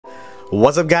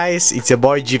What's up guys, it's your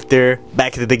boy Drifter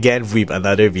back at it again with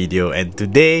another video, and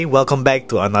today welcome back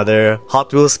to another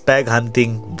Hot Wheels peg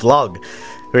hunting vlog.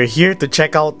 We're here to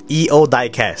check out EO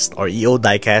Diecast or EO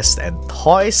Diecast and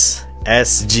Toys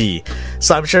SG.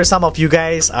 So I'm sure some of you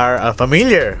guys are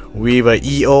familiar with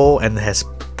EO and has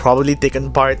probably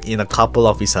taken part in a couple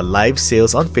of his live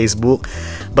sales on Facebook,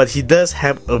 but he does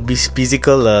have a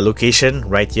physical location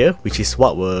right here, which is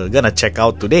what we're gonna check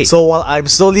out today. So while I'm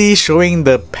slowly showing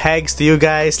the pegs to you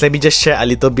guys, let me just share a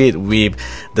little bit with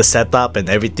the setup and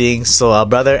everything. So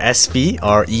brother SV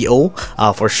or EO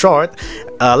for short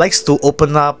likes to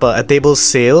open up a table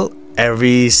sale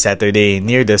every Saturday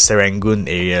near the Serangoon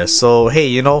area. So hey,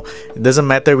 you know, it doesn't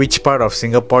matter which part of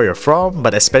Singapore you're from,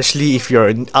 but especially if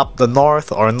you're up the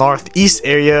north or northeast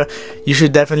area, you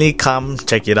should definitely come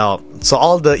check it out. So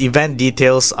all the event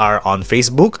details are on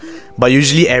Facebook, but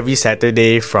usually every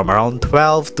Saturday from around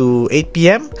 12 to 8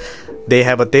 p.m. they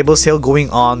have a table sale going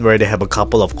on where they have a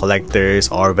couple of collectors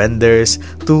or vendors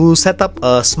to set up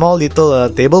a small little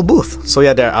table booth. So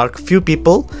yeah, there are a few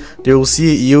people.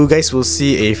 You guys will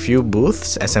see a few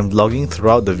booths as I'm vlogging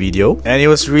throughout the video, and it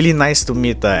was really nice to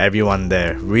meet everyone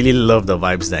there. Really love the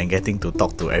vibes there and getting to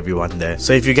talk to everyone there.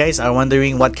 So if you guys are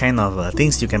wondering what kind of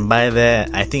things you can buy there,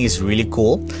 I think it's really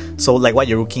cool. So like what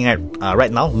you're looking at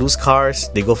right now, loose cars,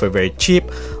 they go for very cheap,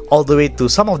 all the way to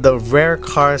some of the rare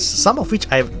cars, some of which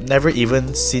I've never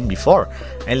even seen before.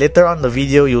 And later on the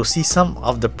video, you'll see some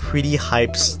of the pretty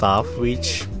hype stuff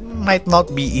which might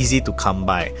not be easy to come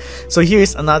by. So here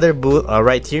is another booth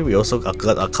right here. We also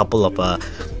got a couple of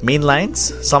main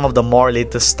lines. Some of the more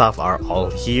latest stuff are all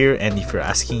here, and if you're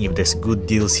asking if there's good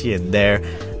deals here and there,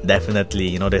 definitely,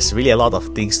 you know, there's really a lot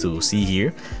of things to see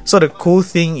here. So the cool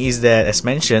thing is that, as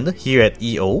mentioned, here at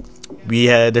EO,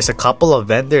 there's a couple of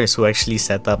vendors who actually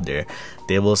set up their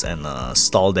tables and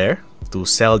stall there to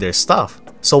sell their stuff.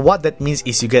 So what that means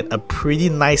is you get a pretty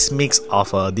nice mix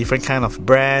of different kind of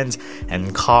brands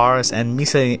and cars and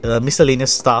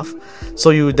miscellaneous stuff.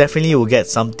 So you definitely will get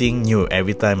something new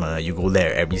every time you go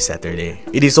there every Saturday.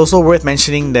 It is also worth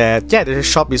mentioning that yeah, the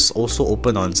shop is also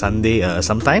open on Sunday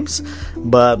sometimes,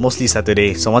 but mostly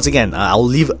Saturday. So once again, I'll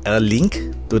leave a link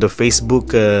to the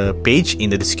Facebook page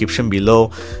in the description below.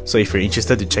 So if you're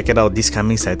interested to check it out this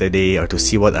coming Saturday or to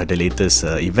see what are the latest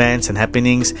events and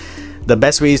happenings, the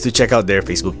best way is to check out their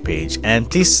Facebook page. And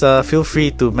please feel free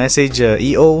to message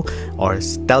EO or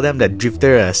tell them that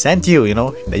Drifter sent you, you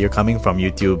know, that you're coming from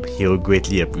YouTube. He'll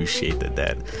greatly appreciate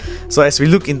that. So as we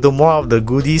look into more of the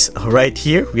goodies right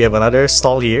here, we have another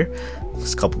stall here.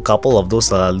 It's a couple of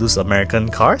those loose American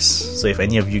cars. So if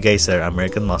any of you guys are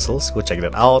American muscles, go check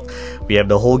that out. We have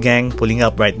the whole gang pulling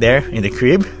up right there in the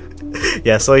crib.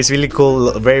 Yeah, so it's really cool,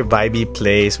 a very vibey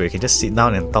place where you can just sit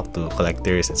down and talk to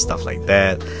collectors and stuff like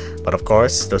that. But of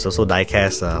course, there's also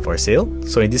diecast for sale.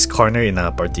 So in this corner in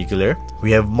particular,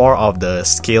 we have more of the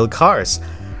scale cars.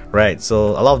 Right,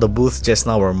 so a lot of the booths just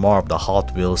now were more of the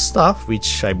Hot Wheels stuff,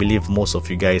 which I believe most of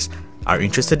you guys are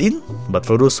interested in. But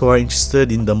for those who are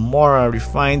interested in the more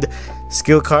refined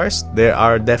scale cars, there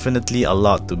are definitely a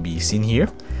lot to be seen here.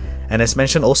 And as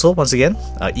mentioned also, once again,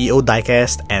 EO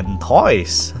Diecast and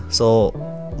Toys. So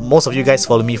most of you guys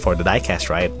follow me for the diecast,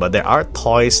 right? But there are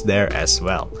toys there as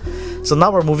well. So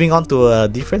now we're moving on to a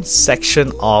different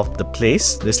section of the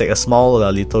place. There's like a small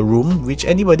little room which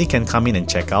anybody can come in and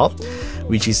check out,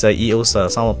 which is EO's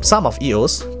some of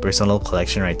EO's personal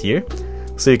collection right here.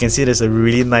 So you can see there's a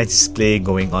really nice display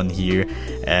going on here.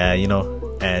 You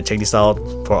know, and check this out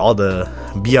for all the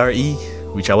BRE,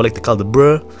 which I would like to call the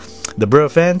bro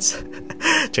fans.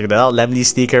 Check that out, Lamley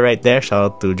sticker right there. Shout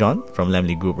out to John from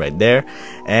Lamley Group right there.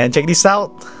 And check this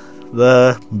out,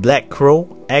 the Black Crow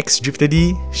X Drifter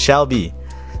D Shelby,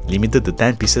 limited to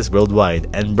 10 pieces worldwide,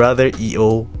 and brother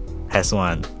EO has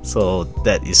one. So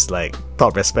that is like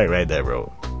top respect right there,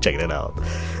 bro. Check that out.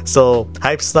 So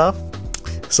hype stuff.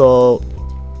 So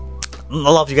a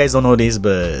lot of you guys don't know this,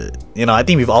 but you know, I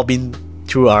think we've all been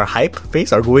through our hype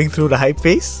phase, or going through the hype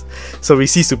phase. So we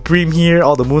see Supreme here,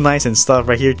 all the Moon Knights and stuff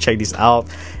right here. Check this out.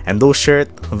 And those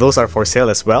shirts, those are for sale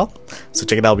as well. So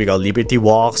check it out. We got Liberty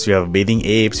Walks, we have Bathing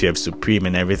Apes, we have Supreme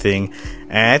and everything.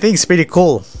 And I think it's pretty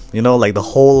cool, you know, like the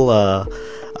whole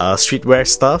streetwear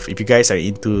stuff. If you guys are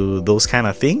into those kind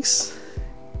of things,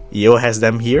 EO has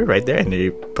them here right there, and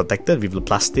they're protected with the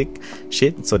plastic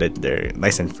shit so that they're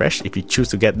nice and fresh if you choose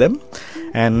to get them.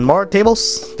 And more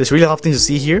tables, there's really a lot of things to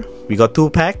see here. We got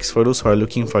 2-packs for those who are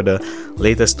looking for the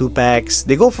latest 2-packs.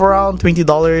 They go for around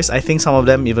 $20. I think some of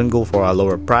them even go for a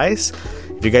lower price,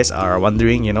 if you guys are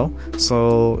wondering, you know.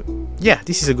 So yeah,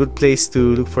 this is a good place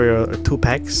to look for your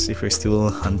 2-packs if you're still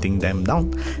hunting them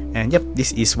down. And yep,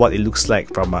 this is what it looks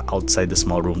like from outside the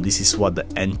small room. This is what the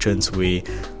entrance way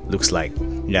looks like.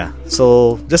 Yeah,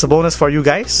 so just a bonus for you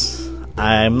guys.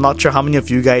 I'm not sure how many of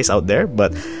you guys out there,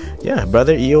 but yeah,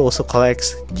 brother EO also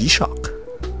collects G-Shock.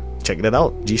 Check that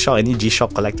out. G-Shock, any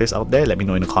G-Shock collectors out there, let me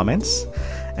know in the comments.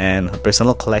 And a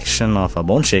personal collection of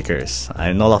Bone Shakers.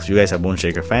 I know a lot of you guys are Bone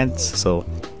Shaker fans, so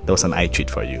that was an eye treat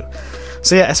for you.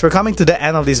 So yeah, as we're coming to the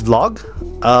end of this vlog,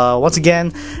 once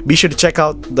again, be sure to check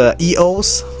out the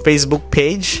EO's Facebook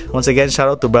page. Once again, shout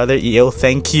out to brother EO.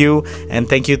 Thank you, and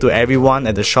thank you to everyone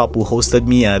at the shop who hosted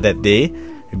me that day.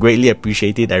 Greatly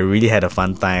appreciate it. I really had a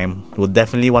fun time. We'll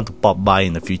definitely want to pop by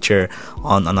in the future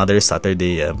on another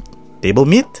Saturday table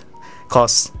meet,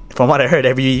 cause from what I heard,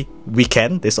 every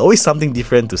weekend there's always something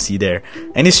different to see there,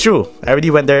 and it's true. I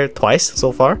already went there twice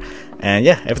so far, and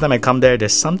yeah, every time I come there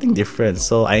there's something different.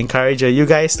 So I encourage you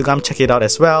guys to come check it out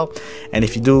as well. And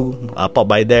if you do pop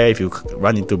by there, if you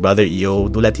run into brother EO,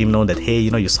 do let him know that, hey,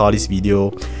 you know, you saw this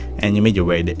video and you made your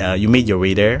way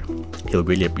there. He'll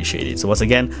really appreciate it. So once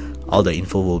again, all the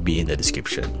info will be in the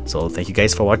description. So thank you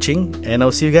guys for watching, and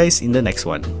I'll see you guys in the next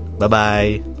one. Bye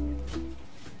bye.